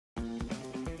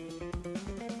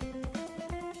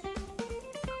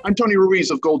I'm Tony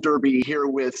Ruiz of Gold Derby here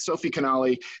with Sophie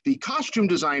Canale, the costume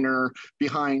designer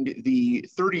behind the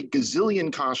 30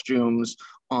 gazillion costumes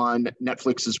on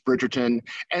Netflix's Bridgerton.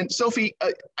 And Sophie,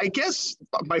 I guess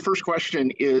my first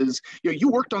question is, you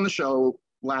worked on the show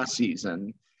last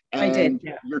season, and I did,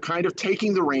 yeah. You're kind of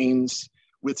taking the reins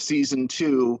with season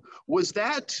 2. Was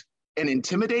that an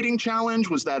intimidating challenge?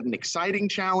 Was that an exciting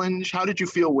challenge? How did you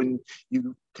feel when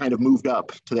you kind of moved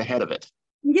up to the head of it?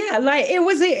 Yeah, like it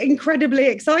was incredibly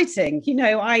exciting.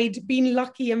 I'd been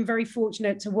lucky and very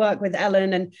fortunate to work with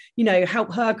Ellen and,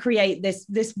 help her create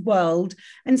this world.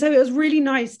 And so it was really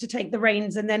nice to take the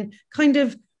reins and then kind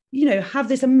of, have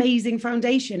this amazing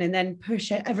foundation and then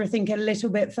push everything a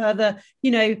little bit further,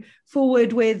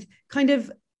 forward with kind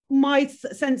of my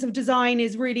sense of design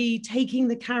is really taking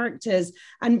the characters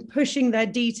and pushing their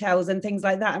details and things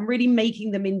like that and really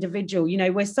making them individual.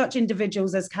 We're such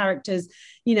individuals as characters,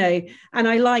 and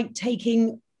I like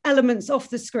taking elements off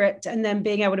the script and then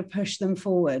being able to push them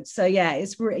forward. So yeah,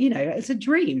 it's a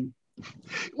dream.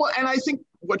 Well, and I think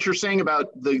what you're saying about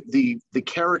the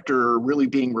character really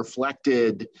being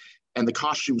reflected and the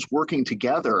costumes working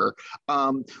together,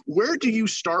 where do you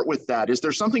start with that? Is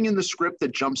there something in the script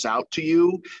that jumps out to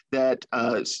you that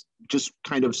just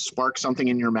kind of sparks something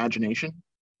in your imagination?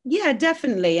 Yeah,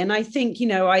 definitely. And I think,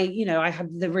 I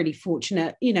had the really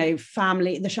fortunate,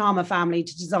 family, the Sharma family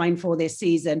to design for this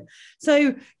season.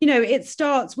 So, it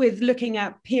starts with looking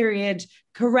at period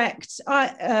correct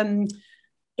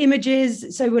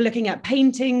images. So we're looking at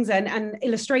paintings and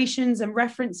illustrations and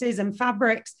references and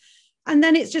fabrics. And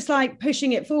then it's just like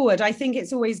pushing it forward. I think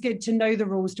it's always good to know the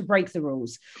rules to break the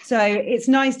rules. So it's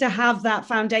nice to have that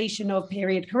foundation of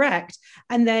period correct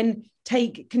and then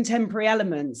take contemporary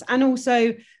elements. And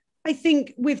also, I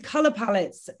think with color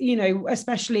palettes,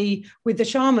 especially with the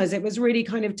Sharmas, it was really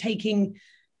kind of taking,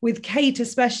 with Kate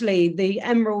especially, the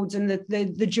emeralds and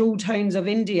the jewel tones of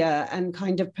India and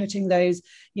kind of putting those,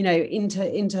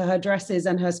 into her dresses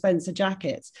and her Spencer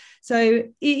jackets. So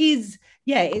it is,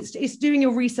 yeah, it's doing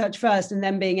your research first and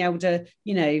then being able to,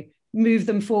 move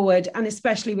them forward. And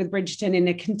especially with Bridgerton in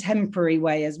a contemporary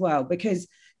way as well, because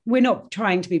we're not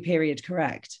trying to be period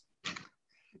correct.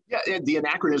 Yeah, the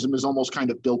anachronism is almost kind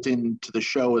of built into the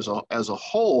show as a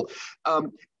whole.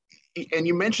 And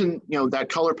you mentioned, that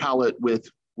color palette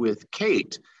with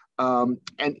Kate. And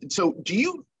so do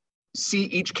you see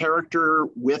each character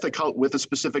with a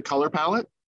specific color palette?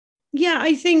 Yeah,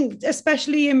 I think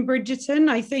especially in Bridgerton,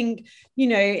 I think,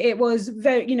 it was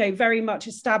very much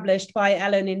established by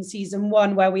Ellen in season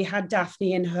 1, where we had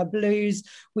Daphne in her blues.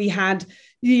 We had,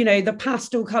 the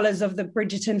pastel colors of the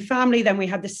Bridgerton family. Then we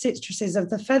had the citruses of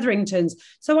the Featheringtons.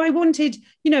 So I wanted,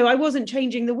 I wasn't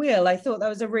changing the wheel. I thought that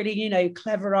was a really,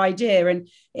 clever idea. And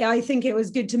I think it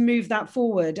was good to move that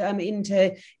forward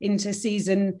into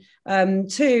season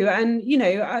 2. And,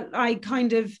 I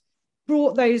kind of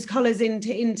brought those colors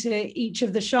into each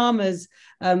of the Sharma's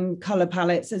color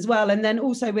palettes as well. And then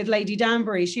also with Lady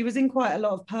Danbury, she was in quite a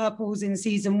lot of purples in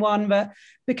season 1, but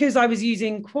because I was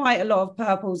using quite a lot of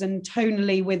purples and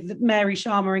tonally with Mary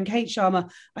Sharma and Kate Sharma,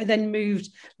 I then moved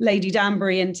Lady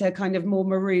Danbury into kind of more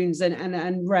maroons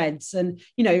and reds and,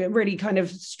 really kind of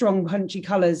strong punchy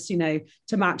colors, to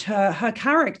match her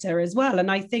character as well. And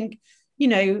I think,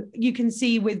 you can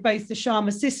see with both the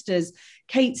Sharma sisters,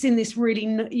 Kate's in this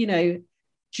really,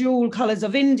 jewel colors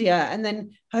of India. And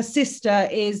then her sister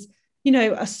is,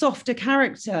 a softer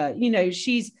character.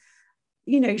 She's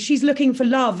looking for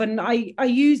love. And I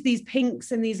use these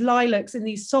pinks and these lilacs and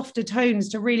these softer tones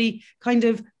to really kind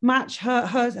of match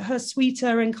her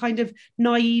sweeter and kind of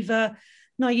naive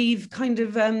kind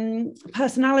of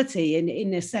personality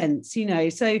in a sense,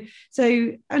 so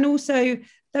and also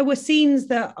there were scenes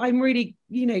that I'm really,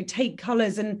 take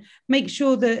colors and make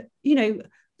sure that,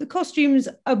 the costumes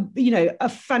are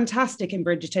fantastic in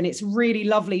Bridgerton. It's really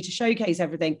lovely to showcase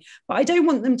everything, but I don't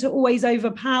want them to always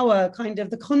overpower kind of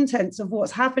the contents of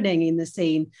what's happening in the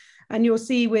scene. And you'll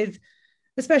see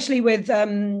especially with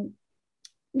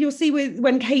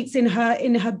when Kate's in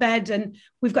her bed and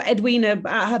we've got Edwina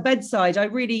at her bedside, I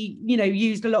really,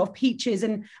 used a lot of peaches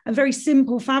and very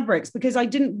simple fabrics because I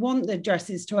didn't want the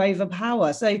dresses to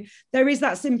overpower. So there is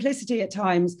that simplicity at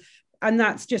times, and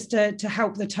that's just to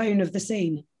help the tone of the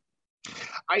scene.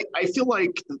 I feel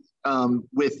like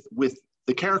with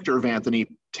the character of Anthony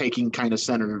taking kind of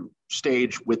center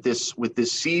stage with this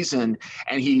season,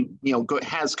 and he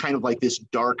has kind of like this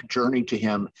dark journey to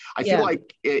him. I feel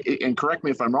like, and correct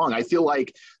me if I'm wrong, I feel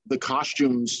like the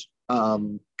costumes,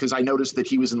 because I noticed that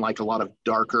he was in like a lot of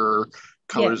darker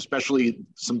colors, especially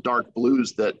some dark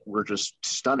blues that were just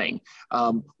stunning.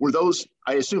 Were those?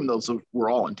 I assume those were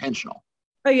all intentional.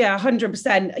 Oh yeah,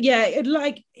 100%. Yeah,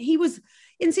 like he was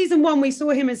in season one. We saw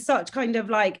him as such kind of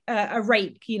like a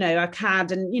rake, a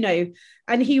cad, and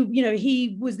and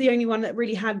he was the only one that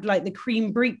really had like the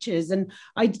cream breeches, and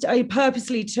I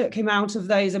purposely took him out of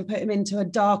those and put him into a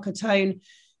darker tone.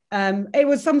 It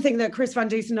was something that Chris Van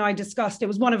Dusen and I discussed. It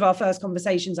was one of our first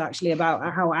conversations actually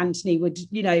about how Anthony would,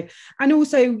 and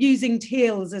also using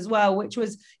teals as well, which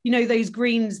was, those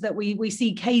greens that we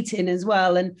see Kate in as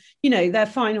well. And, their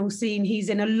final scene, he's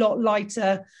in a lot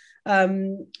lighter,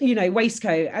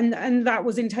 waistcoat, and that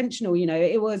was intentional.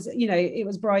 It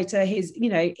was brighter.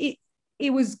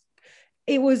 It was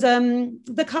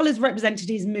the colors represented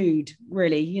his mood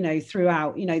really,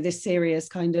 throughout, this serious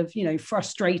kind of,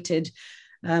 frustrated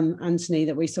Anthony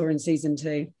that we saw in season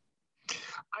 2.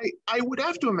 I would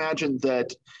have to imagine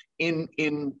that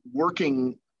in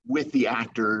working with the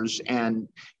actors, and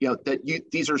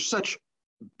these are such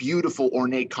beautiful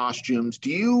ornate costumes. Do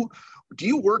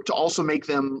you work to also make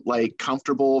them like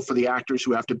comfortable for the actors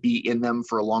who have to be in them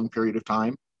for a long period of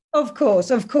time? Of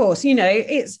course. It's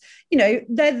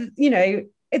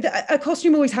a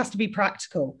costume always has to be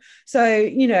practical. So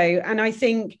and I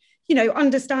think,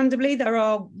 understandably, there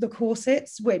are the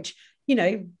corsets, which,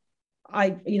 I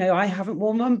haven't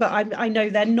worn one, but I know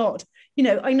they're not,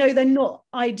 they're not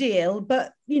ideal,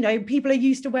 but, people are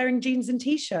used to wearing jeans and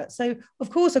t-shirts. So of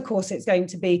course, a corset's going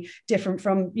to be different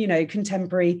from,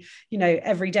 contemporary,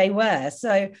 everyday wear.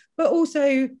 So, but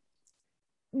also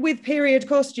with period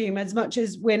costume, as much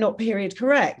as we're not period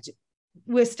correct,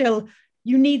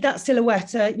 you need that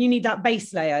silhouette, you need that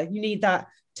base layer, you need that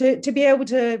to be able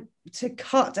to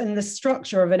cut and the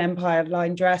structure of an Empire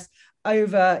line dress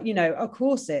over, a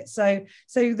corset. So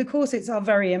the corsets are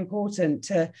very important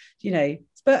to,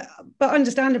 but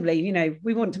understandably,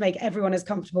 we want to make everyone as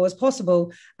comfortable as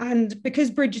possible. And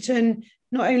because Bridgerton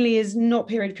not only is not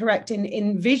period correct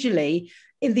in visually,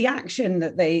 in the action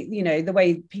that they, the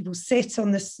way people sit on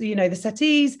the, the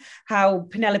settees, how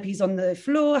Penelope's on the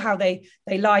floor, how they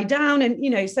lie down.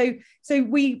 And, so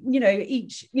we,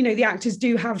 each, the actors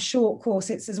do have short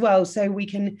corsets as well. So we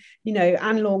can,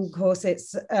 and long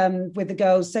corsets with the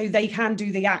girls, so they can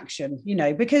do the action,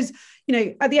 because,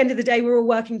 at the end of the day, we're all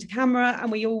working to camera,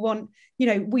 and we all want,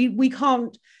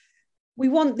 we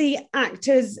want the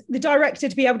director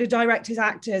to be able to direct his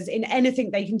actors in anything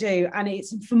they can do. And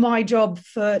it's for my job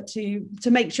to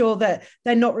make sure that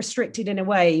they're not restricted in a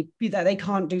way that they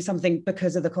can't do something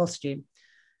because of the costume.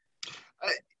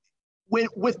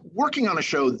 With working on a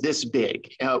show this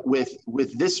big,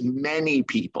 with this many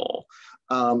people,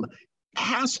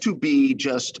 has to be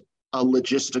just a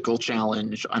logistical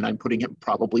challenge. And I'm putting it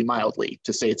probably mildly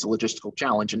to say it's a logistical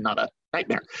challenge and not a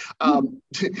nightmare.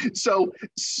 So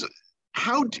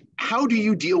how do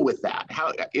you deal with that?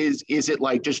 How is it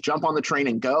like just jump on the train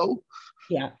and go?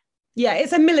 Yeah,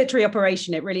 it's a military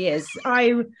operation. It really is.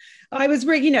 I was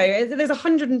really, there's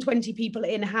 120 people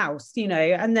in house,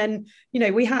 and then,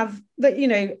 we have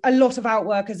a lot of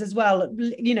outworkers as well,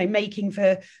 making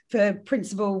for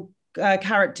principal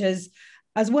characters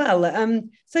as well.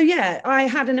 So yeah, I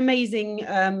had an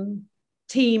amazing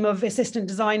team of four assistant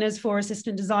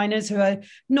designers who are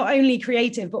not only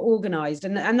creative but organized,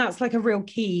 and that's like a real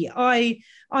key.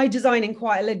 I design in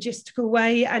quite a logistical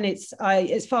way, and it's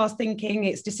fast thinking,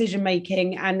 it's decision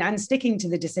making, and sticking to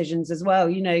the decisions as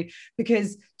well,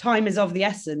 because time is of the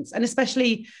essence, and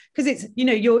especially because it's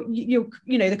you're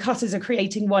the cutters are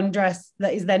creating one dress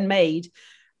that is then made.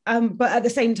 But at the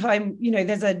same time,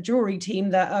 there's a jewelry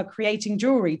team that are creating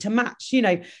jewelry to match,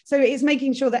 so it's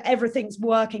making sure that everything's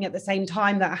working at the same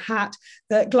time,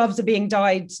 that gloves are being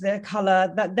dyed to the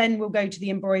color that then will go to the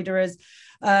embroiderers,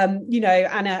 so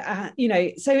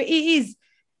it is,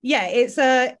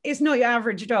 it's not your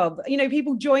average job.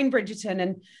 People join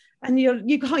Bridgerton and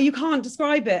you can't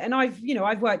describe it. And I've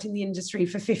worked in the industry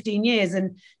for 15 years,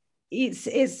 and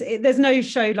there's no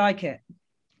show like it.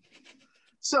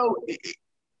 So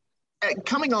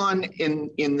coming on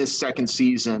in this second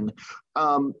season,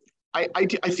 I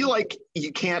feel like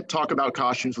you can't talk about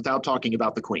costumes without talking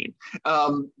about the Queen,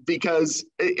 because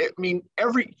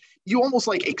you almost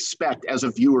like expect as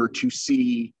a viewer to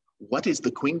see, what is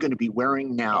the Queen going to be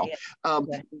wearing now?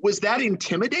 Was that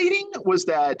intimidating? Was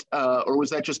that or was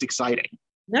that just exciting?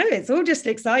 No, it's all just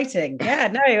exciting. Yeah,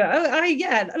 no,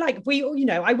 like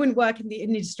I wouldn't work in the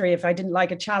industry if I didn't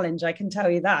like a challenge, I can tell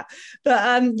you that.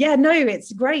 But no,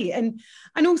 it's great. And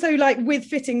also like with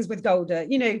fittings with Golda,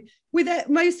 with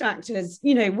most actors,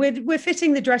 we're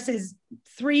fitting the dresses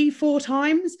 3-4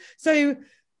 times. So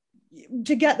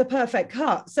to get the perfect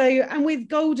cut. So, and with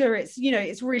Golda, it's,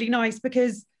 it's really nice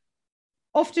because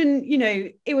often,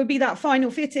 it would be that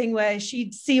final fitting where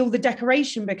she'd see all the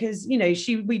decoration because,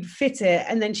 we'd fit it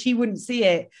and then she wouldn't see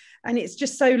it. And it's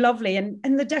just so lovely.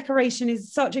 And the decoration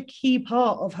is such a key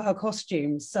part of her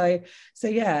costumes. So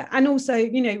yeah. And also,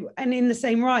 and in the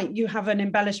same right, you have an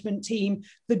embellishment team,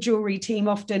 the jewelry team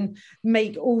often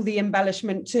make all the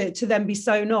embellishment to then be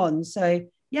sewn on. So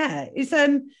yeah, it's,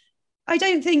 I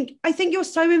think you're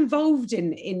so involved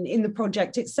in the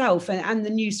project itself and the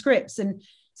new scripts. And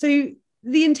so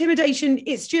the intimidation,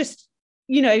 it's just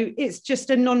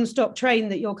a non-stop train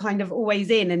that you're kind of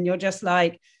always in, and you're just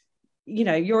like,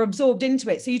 you're absorbed into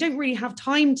it. So you don't really have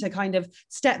time to kind of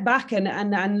step back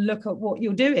and look at what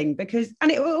you're doing,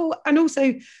 and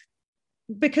also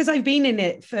because I've been in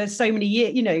it for so many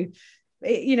years,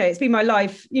 it's been my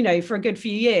life, for a good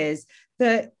few years,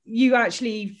 that you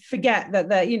actually forget that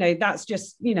that's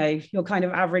just, your kind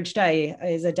of average day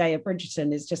is a day at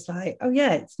Bridgerton. It's just like, oh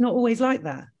yeah, it's not always like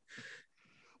that.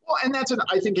 Well, and that's,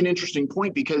 I think, an interesting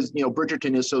point because,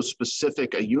 Bridgerton is so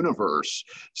specific a universe.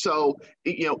 So,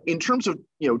 in terms of,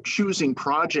 choosing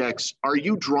projects, are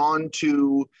you drawn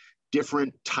to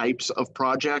different types of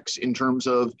projects in terms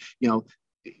of,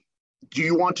 do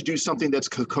you want to do something that's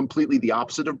completely the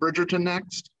opposite of Bridgerton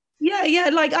next? Yeah.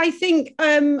 Like, I think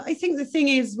the thing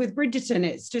is with Bridgerton,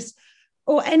 it's just,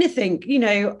 or anything,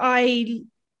 I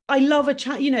love a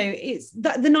chat, it's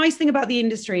the nice thing about the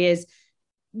industry is,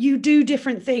 you do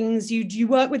different things, you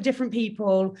work with different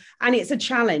people, and it's a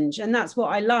challenge, and that's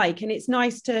what I like. And it's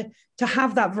nice to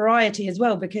have that variety as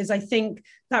well, because I think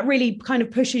that really kind of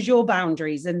pushes your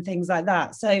boundaries and things like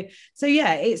that. So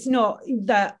yeah, it's not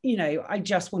that, I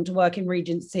just want to work in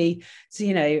Regency,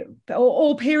 so,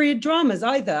 or period dramas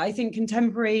either. I think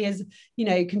contemporary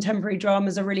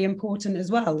dramas are really important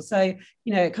as well. So,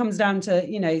 it comes down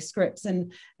to, scripts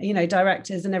and,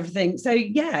 directors and everything. So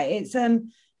yeah, it's,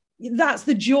 that's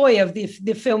the joy of the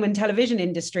film and television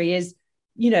industry is,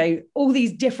 all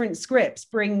these different scripts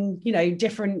bring,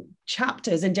 different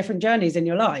chapters and different journeys in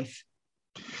your life.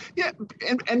 Yeah,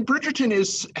 and Bridgerton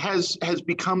has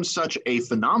become such a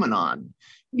phenomenon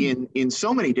in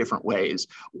so many different ways.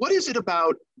 What is it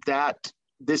about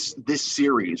this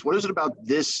series? What is it about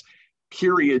this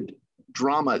period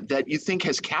drama that you think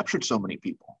has captured so many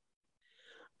people?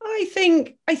 I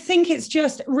think it's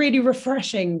just really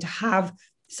refreshing to have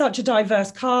such a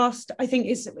diverse cast. I think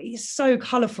it's so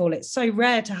colourful. It's so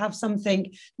rare to have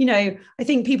something, I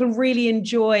think people really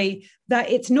enjoy that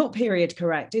it's not period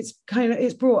correct. It's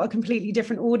brought a completely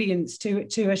different audience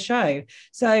to a show.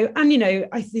 So, and,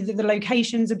 I think that the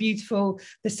locations are beautiful,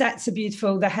 the sets are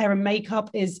beautiful, the hair and makeup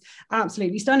is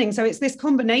absolutely stunning. So it's this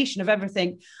combination of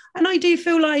everything. And I do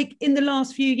feel like in the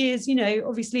last few years,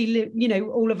 obviously,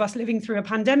 all of us living through a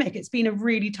pandemic, it's been a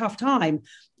really tough time.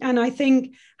 And I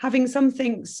think having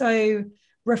something so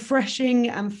refreshing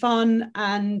and fun,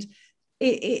 and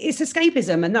it's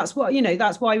escapism, and that's what,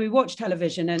 that's why we watch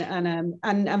television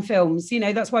and films.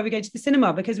 That's why we go to the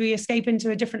cinema, because we escape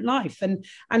into a different life, and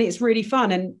it's really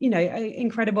fun, and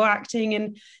incredible acting,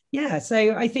 and yeah.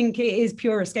 So I think it is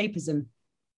pure escapism.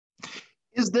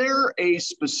 Is there a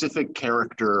specific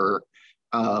character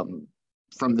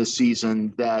from the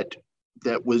season that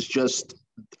was just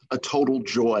a total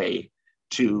joy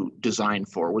to design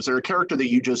for? Was there a character that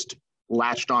you just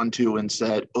latched onto and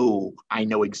said, oh, I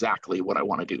know exactly what I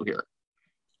want to do here?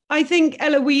 I think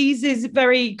Ruiz is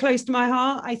very close to my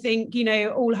heart. I think,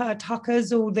 all her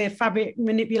tuckers, all the fabric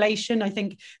manipulation, I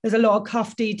think there's a lot of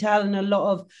cuff detail and a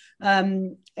lot of,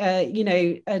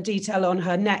 detail on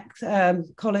her neck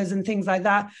collars and things like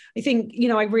that. I think,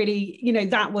 I really,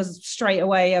 that was straight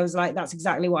away. I was like, that's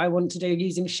exactly what I want to do,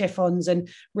 using chiffons and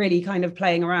really kind of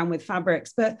playing around with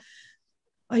fabrics. But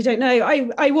I don't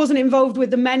know. I wasn't involved with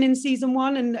the men in season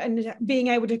one, and being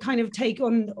able to kind of take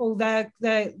on all their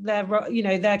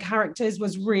characters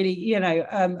was really,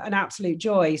 an absolute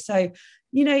joy. So,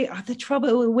 the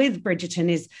trouble with Bridgerton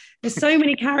is there's so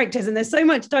many characters and there's so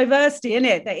much diversity in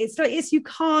it that it's you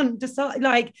can't decide,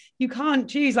 like you can't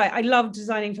choose. Like I love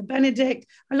designing for Benedict.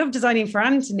 I love designing for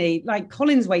Anthony, like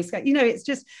Colin's waistcoat. It's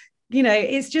just,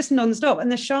 it's just nonstop. And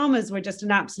the Sharmas were just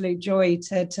an absolute joy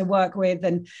to work with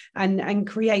and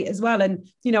create as well. And,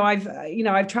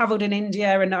 I've traveled in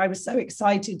India, and I was so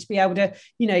excited to be able to,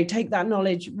 take that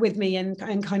knowledge with me and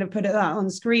kind of put that on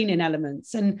screen in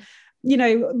elements. And,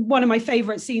 one of my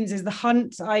favorite scenes is the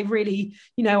hunt. I really,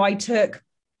 I took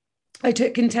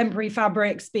contemporary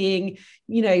fabrics, being,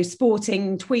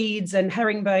 sporting tweeds and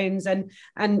herringbones, and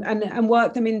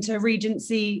worked them into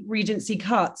Regency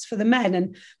cuts for the men,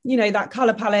 and that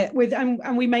color palette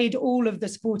and we made all of the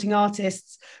supporting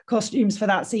artists' costumes for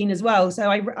that scene as well.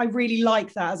 So I really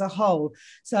like that as a whole.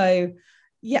 So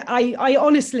yeah, I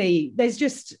honestly, there's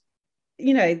just,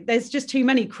 there's just too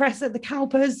many. Cress at the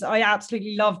Cowpers, I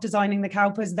absolutely love designing the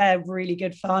Cowpers. They're really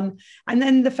good fun. And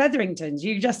then the Featheringtons,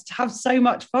 you just have so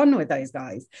much fun with those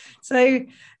guys. So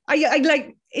I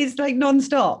like, it's like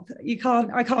nonstop.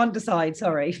 I can't decide.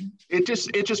 Sorry. It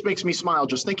just makes me smile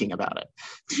just thinking about it.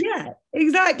 Yeah,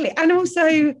 exactly. And also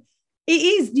it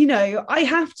is, I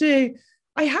have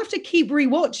to keep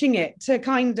rewatching it to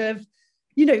kind of,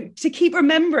 to keep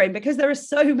remembering, because there are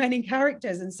so many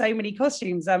characters and so many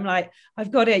costumes. I'm like, I've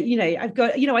got it,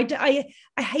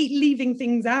 I hate leaving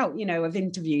things out, of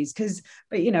interviews,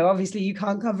 but obviously you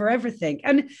can't cover everything.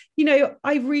 And,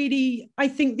 I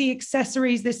think the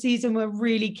accessories this season were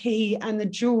really key, and the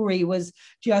jewelry was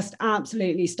just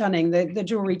absolutely stunning. The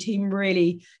jewelry team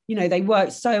really, they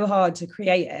worked so hard to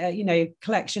create,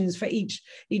 collections for each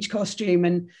costume.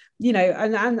 And,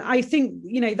 and I think,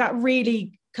 that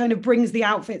really kind of brings the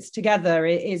outfits together.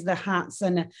 It is the hats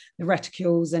and the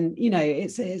reticules, and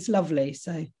it's lovely.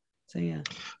 So yeah.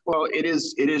 Well, it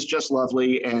is just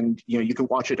lovely, and you can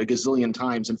watch it a gazillion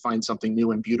times and find something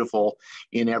new and beautiful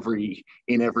in every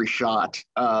shot.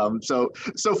 So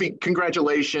Sophie,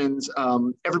 congratulations.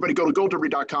 Everybody go to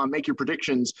goldderby.com, make your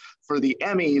predictions for the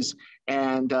Emmys,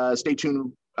 and stay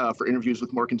tuned for interviews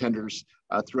with more contenders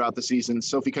throughout the season.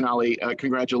 Sophie Canale,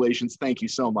 congratulations. Thank you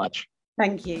so much.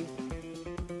 Thank you.